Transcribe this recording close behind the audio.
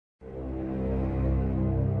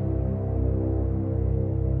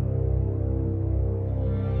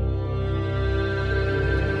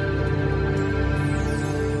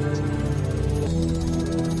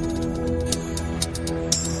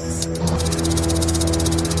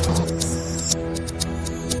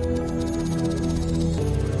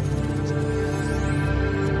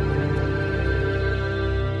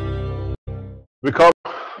we come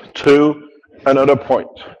to another point.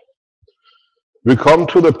 We come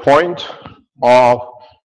to the point of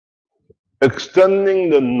extending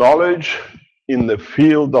the knowledge in the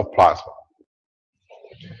field of plasma.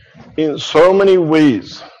 In so many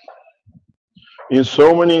ways, in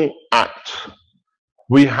so many acts,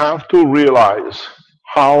 we have to realize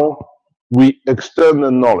how we extend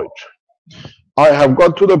the knowledge. I have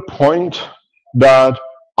got to the point that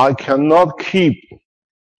I cannot keep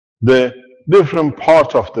the different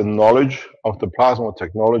parts of the knowledge of the plasma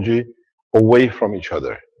technology away from each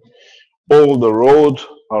other. All the roads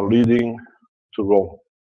are leading to Rome.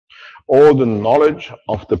 All the knowledge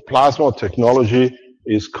of the plasma technology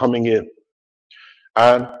is coming in.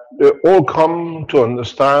 And they all come to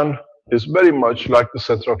understand it's very much like the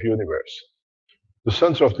center of the universe. The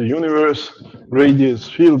center of the universe radiates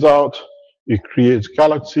fields out, it creates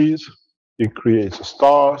galaxies, it creates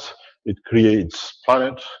stars, it creates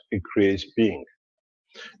planets, it creates being.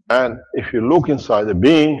 And if you look inside the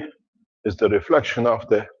being, it's the reflection of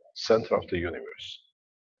the center of the universe.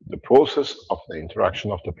 The process of the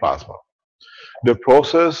interaction of the plasma. The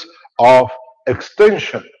process of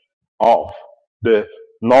extension of the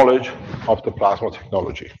knowledge of the plasma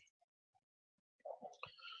technology.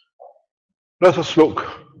 Let us look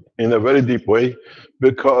in a very deep way,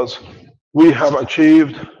 because we have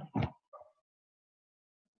achieved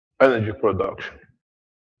energy production.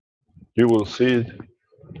 You will see it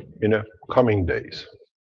in the coming days.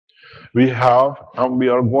 We have, and we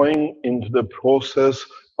are going into the process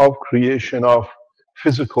of creation of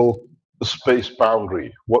physical space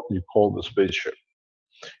boundary, what you call the spaceship.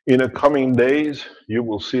 In the coming days, you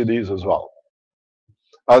will see these as well.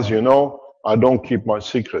 As you know, I don't keep my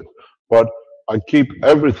secret, but I keep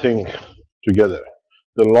everything together.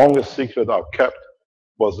 The longest secret I've kept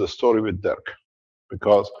was the story with Dirk,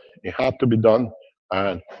 because it had to be done,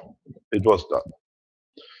 and it was done.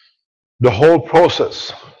 The whole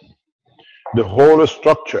process, the whole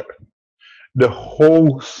structure, the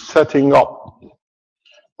whole setting up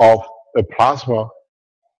of a plasma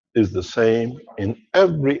is the same in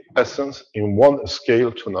every essence, in one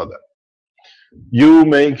scale to another. You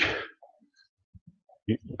make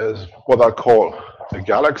as what I call a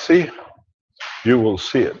galaxy, you will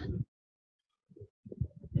see it.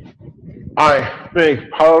 I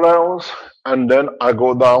make parallels, and then I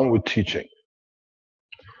go down with teaching,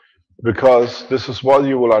 because this is what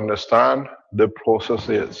you will understand the process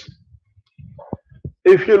is.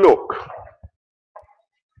 If you look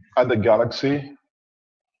at the galaxy,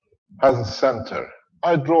 has a center.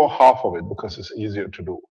 I draw half of it because it's easier to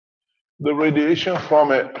do. The radiation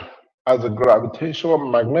from it as a gravitational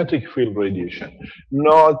magnetic field radiation,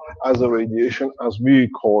 not as a radiation as we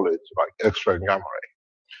call it, like X-ray and gamma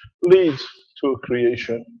ray, leads to a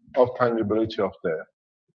creation of tangibility of the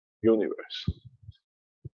universe.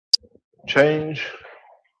 Change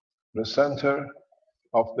the center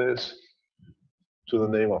of this to the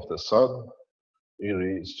name of the sun, it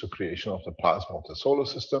leads to creation of the plasma of the solar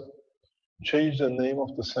system. Change the name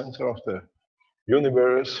of the center of the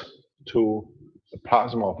universe to the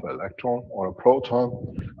plasma of an electron or a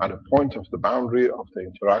proton. At the point of the boundary of the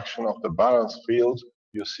interaction of the balanced field,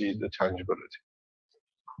 you see the tangibility.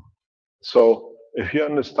 So if you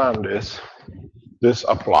understand this, this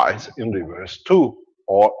applies in reverse too,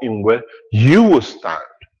 or in where you will stand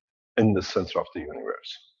in the center of the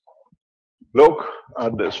universe. Look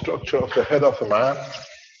at the structure of the head of a man.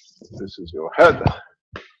 This is your head.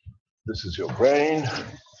 This is your brain.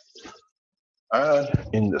 And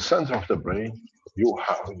in the center of the brain, you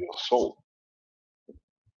have your soul.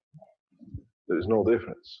 There is no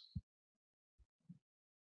difference.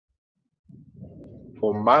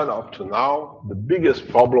 For man up to now, the biggest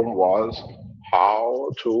problem was how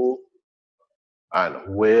to and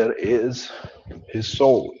where is his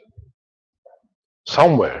soul?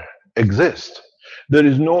 Somewhere exists. There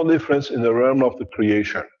is no difference in the realm of the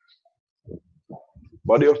creation.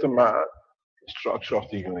 Body of the man, structure of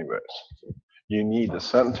the universe. You need a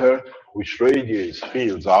center which radiates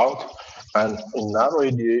fields out, and in that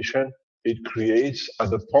radiation, it creates at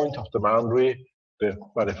the point of the boundary the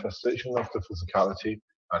manifestation of the physicality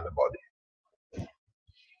and the body.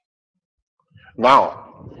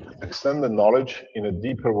 Now, extend the knowledge in a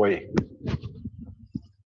deeper way.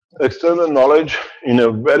 Extend the knowledge in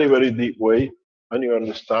a very, very deep way, and you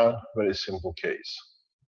understand a very simple case.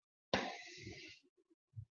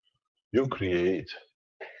 You create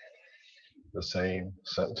the same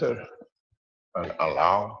center and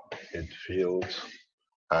allow it fields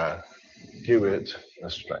and give it a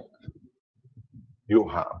strength. You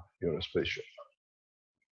have your spaceship.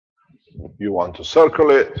 You want to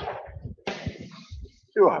circle it,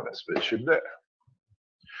 you have a spaceship there.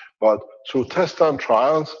 But through tests and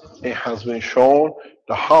trials, it has been shown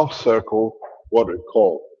the half circle, what we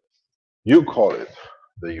call, you call it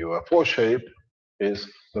the UFO shape, is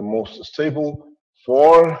the most stable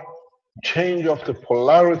for change of the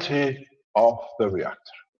polarity of the reactor.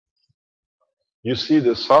 You see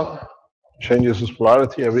the sun changes its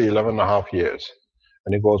polarity every 11.5 years,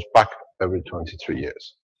 and it goes back every 23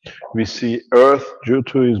 years. We see Earth, due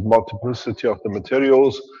to its multiplicity of the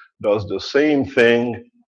materials, does the same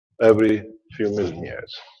thing every few million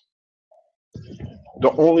years.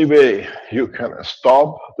 The only way you can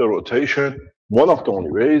stop the rotation, one of the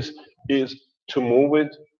only ways, is to move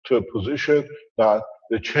it to a position that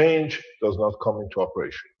the change does not come into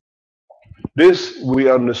operation. This we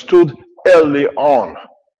understood early on,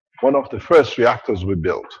 one of the first reactors we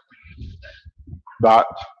built, that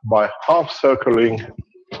by half circling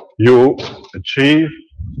you achieve,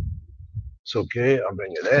 it's okay, I'll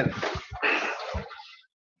bring it in,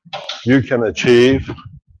 you can achieve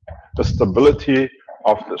the stability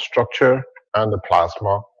of the structure and the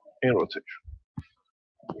plasma in rotation.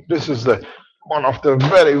 This is one of the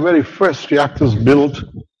very, very first reactors built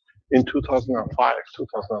in 2005,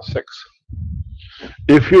 2006.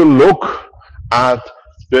 If you look at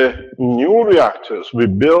the new reactors we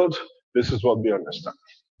build, this is what we understand.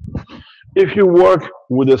 If you work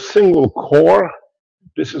with a single core,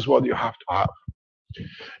 this is what you have to have.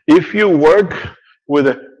 If you work with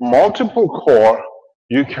a multiple core,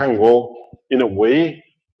 you can go in a way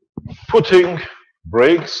putting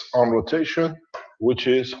brakes on rotation, which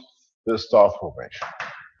is the star formation.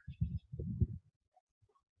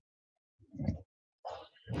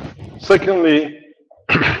 Secondly,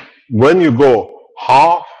 when you go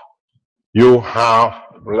half, you have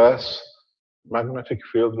less magnetic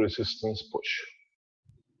field resistance push.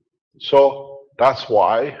 So that's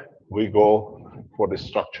why we go for this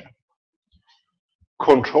structure.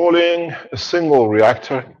 Controlling a single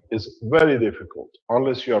reactor is very difficult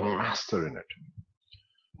unless you are mastering it.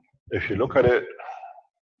 If you look at it,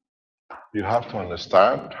 you have to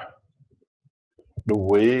understand the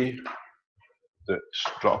way the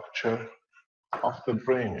structure of the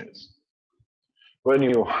brain is. When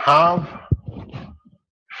you have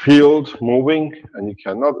field moving and you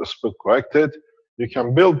cannot split correct it, you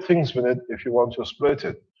can build things with it if you want to split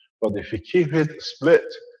it. But if you keep it split,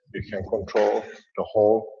 you can control the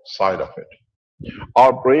whole side of it.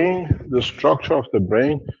 Our brain, the structure of the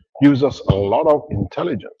brain, gives us a lot of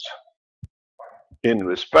intelligence in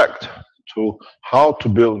respect to how to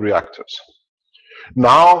build reactors.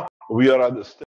 Now we are at the stage